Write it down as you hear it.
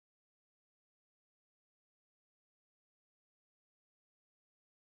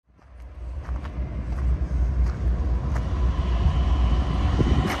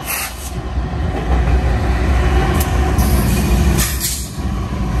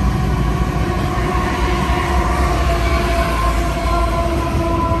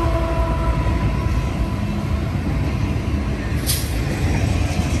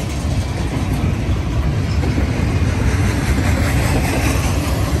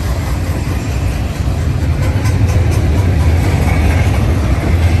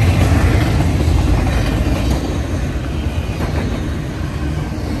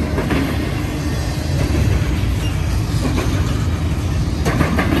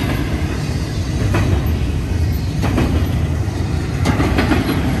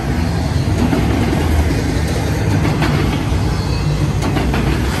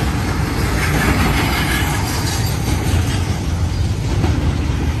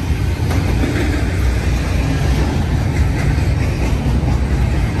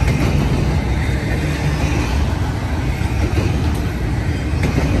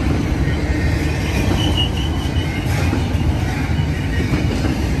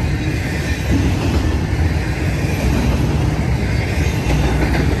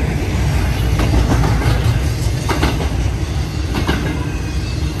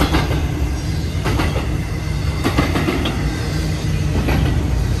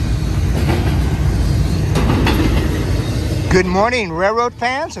Good morning, railroad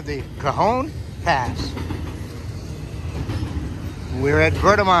fans of the Cajon Pass. We're at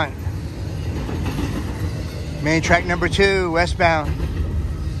Verdemont. Main track number 2, westbound.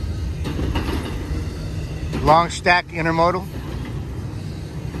 Long stack intermodal.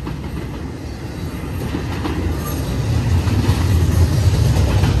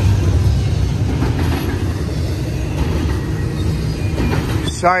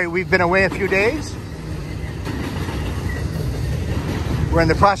 Sorry, we've been away a few days. We're in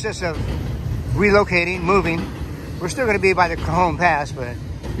the process of relocating, moving. We're still going to be by the Cajon Pass, but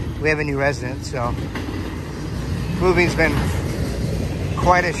we have a new resident, so moving's been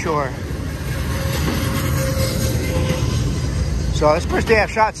quite a chore. So it's first day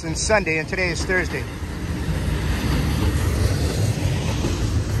I've shot since Sunday, and today is Thursday.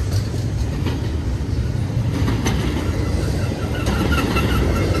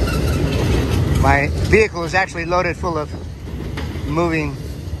 My vehicle is actually loaded full of moving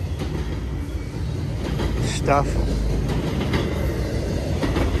stuff.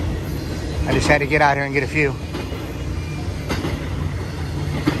 I just had to get out here and get a few.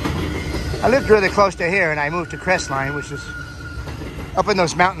 I lived really close to here, and I moved to Crestline, which is up in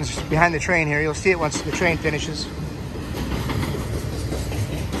those mountains behind the train here. You'll see it once the train finishes.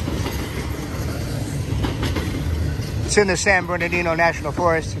 It's in the San Bernardino National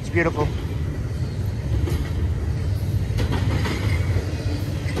Forest. It's beautiful.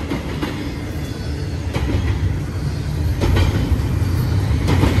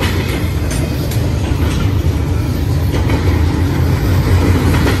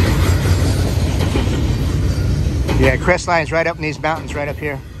 Yeah, Crestline's right up in these mountains, right up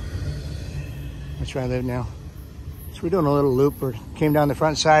here. That's where I live now. So we're doing a little loop. We came down the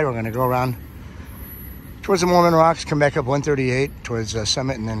front side. We're going to go around towards the Mormon Rocks, come back up 138 towards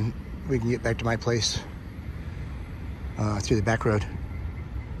Summit, and then we can get back to my place through the back road.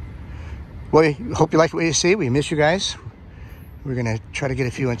 Well, we hope you like what you see. We miss you guys. We're going to try to get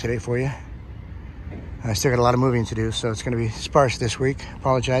a few in today for you. I still got a lot of moving to do, so it's going to be sparse this week.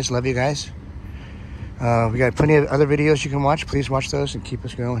 Apologize. Love you guys. We got plenty of other videos you can watch. Please watch those and keep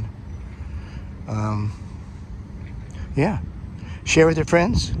us going. Yeah. Share with your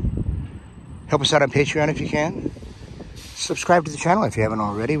friends. Help us out on Patreon if you can. Subscribe to the channel if you haven't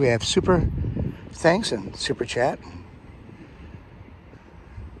already. We have super thanks and super chat.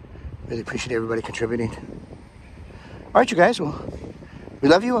 Really appreciate everybody contributing. All right, you guys. Well, we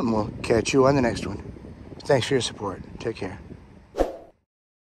love you, and we'll catch you on the next one. Thanks for your support. Take care.